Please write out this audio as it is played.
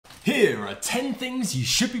Here are 10 things you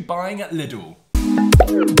should be buying at Lidl.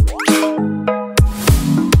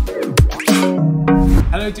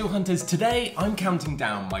 Hello Deal Hunters, today I'm counting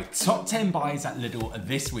down my top 10 buys at Lidl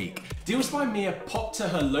this week. Deals by Mia popped to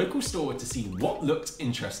her local store to see what looked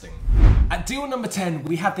interesting. At deal number 10,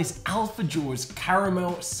 we have this Alpha Jaws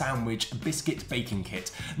Caramel Sandwich Biscuit Baking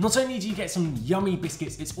Kit. Not only do you get some yummy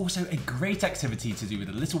biscuits, it's also a great activity to do with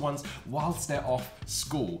the little ones whilst they're off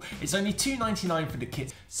school. It's only $2.99 for the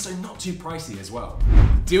kit, so not too pricey as well.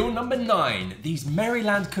 Deal number 9, these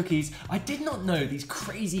Maryland cookies. I did not know these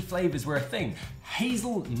crazy flavors were a thing.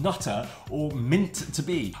 Hazelnutter or mint to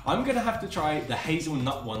be. I'm gonna have to try the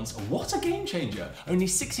hazelnut ones. What a game changer. Only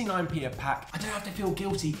 69p a pack. I don't have to feel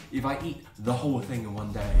guilty if I eat the whole thing in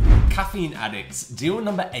one day. Caffeine addicts, deal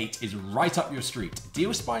number 8 is right up your street.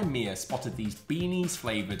 Deals by Mia spotted these beanies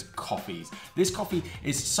flavored coffees. This coffee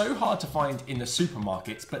is so hard to find in the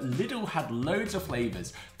supermarkets, but Lidl had loads of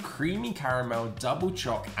flavors. Creamy caramel, double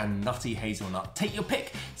choc, and nutty hazelnut. Take your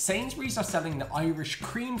pick. Sainsbury's are selling the Irish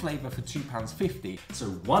cream flavor for £2.50, so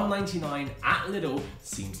 $1.99 at Lidl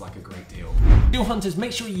seems like a great deal. Deal Hunters,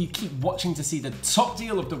 make sure you keep watching to see the top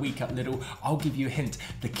deal of the week at Lidl. I'll give you a hint,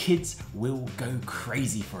 the kids will go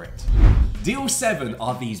crazy for it. Deal 7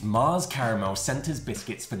 are these Mars Caramel Centers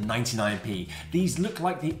biscuits for 99p. These look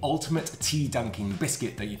like the ultimate tea dunking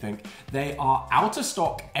biscuit, don't you think? They are out of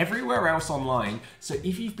stock everywhere else online, so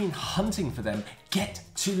if you've been hunting for them, get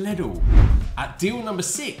to Lidl. At deal number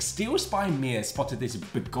 6, Deals by Mia spotted this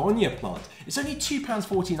begonia plant. It's only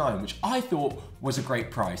 £2.49, which I thought was a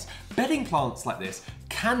great price. Bedding plants like this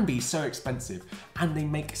can be so expensive, and they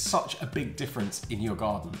make such a big difference in your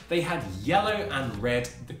garden. They had yellow and red,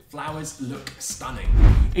 the flowers look stunning.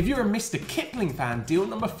 If you're a Mr. Kipling fan, deal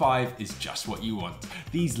number 5 is just what you want.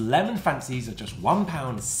 These lemon fancies are just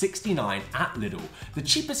 £1.69 at Lidl. The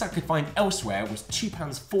cheapest I could find elsewhere was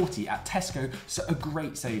 £2.40 at Tesco, so a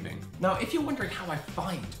great saving. Now, if you're wondering how I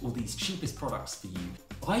find all these cheapest products for you,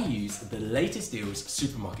 I use the latest deals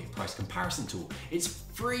supermarket price comparison tool. It's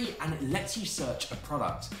free and it lets you search a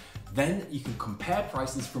product. Then you can compare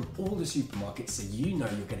prices from all the supermarkets so you know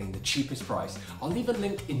you're getting the cheapest price. I'll leave a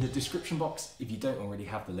link in the description box if you don't already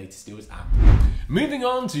have the latest deals app. Moving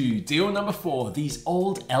on to deal number 4, these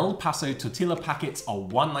old El Paso tortilla packets are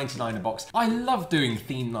 $1.99 a box. I love doing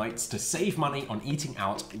theme nights to save money on eating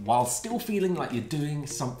out while still feeling like you're doing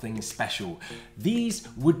something special. These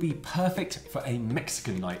would be perfect for a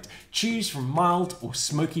Mexican night. Choose from mild or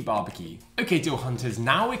smoky barbecue. Okay, Deal Hunters,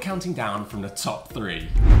 now we're counting down from the top 3.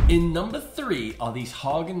 In number 3 are these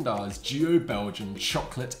Häagen-Dazs Duo Belgian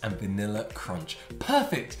Chocolate and Vanilla Crunch.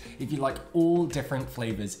 Perfect if you like all different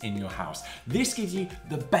flavors in your house. This gives you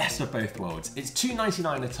the best of both worlds. It's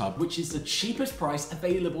 $2.99 a tub, which is the cheapest price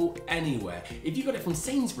available anywhere. If you got it from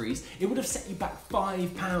Sainsbury's, it would have set you back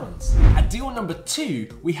 £5. At deal number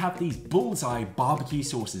 2, we have these Bullseye barbecue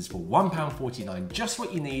sauces for £1.49, just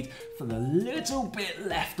what you need for the little bit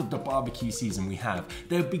left of the barbecue season we have.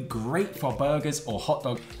 They would be great for burgers or hot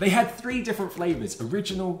dogs. They had 3 different flavors: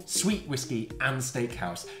 original, sweet whiskey, and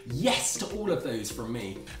steakhouse. Yes to all of those from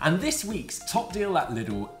me. And this week's top deal at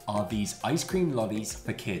Lidl are these ice cream lollies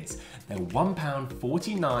for kids. They're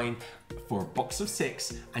 £1.49 for a box of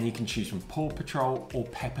 6, and you can choose from Paw Patrol or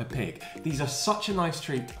Peppa Pig. These are such a nice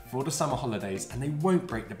treat for the summer holidays, and they won't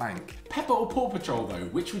break the bank. Peppa or Paw Patrol though,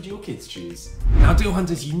 which would your kids choose? Now Deal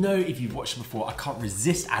Hunters, you know if you've watched before, I can't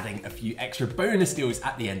resist adding a few extra bonus deals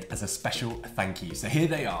at the end as a special thank you. So here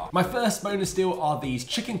they are. My first bonus deal are these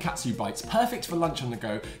chicken katsu bites, perfect for lunch on the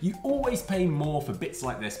go. You always pay more for bits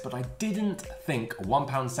like this, but I didn't think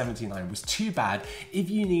 £1.79 was too bad if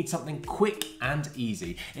you need something quick and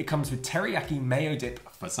easy. It comes with teriyaki mayo dip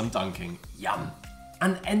for some dunking. Yum.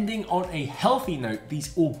 And ending on a healthy note,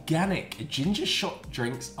 these organic ginger shot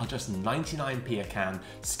drinks are just 99p a can.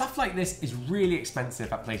 Stuff like this is really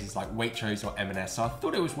expensive at places like Waitrose or M&S, so I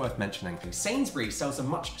thought it was worth mentioning. Sainsbury's sells a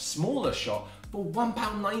much smaller shot for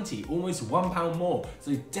 £1.90, almost £1 more.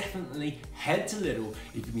 So definitely head to Lidl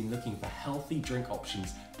if you've been looking for healthy drink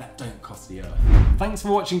options that don't cost the earth. Thanks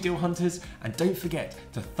for watching, Deal Hunters, and don't forget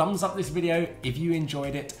to thumbs up this video if you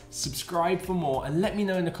enjoyed it, subscribe for more, and let me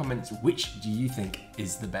know in the comments which do you think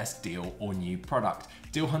is the best deal or new product.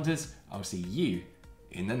 Deal Hunters, I'll see you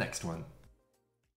in the next one.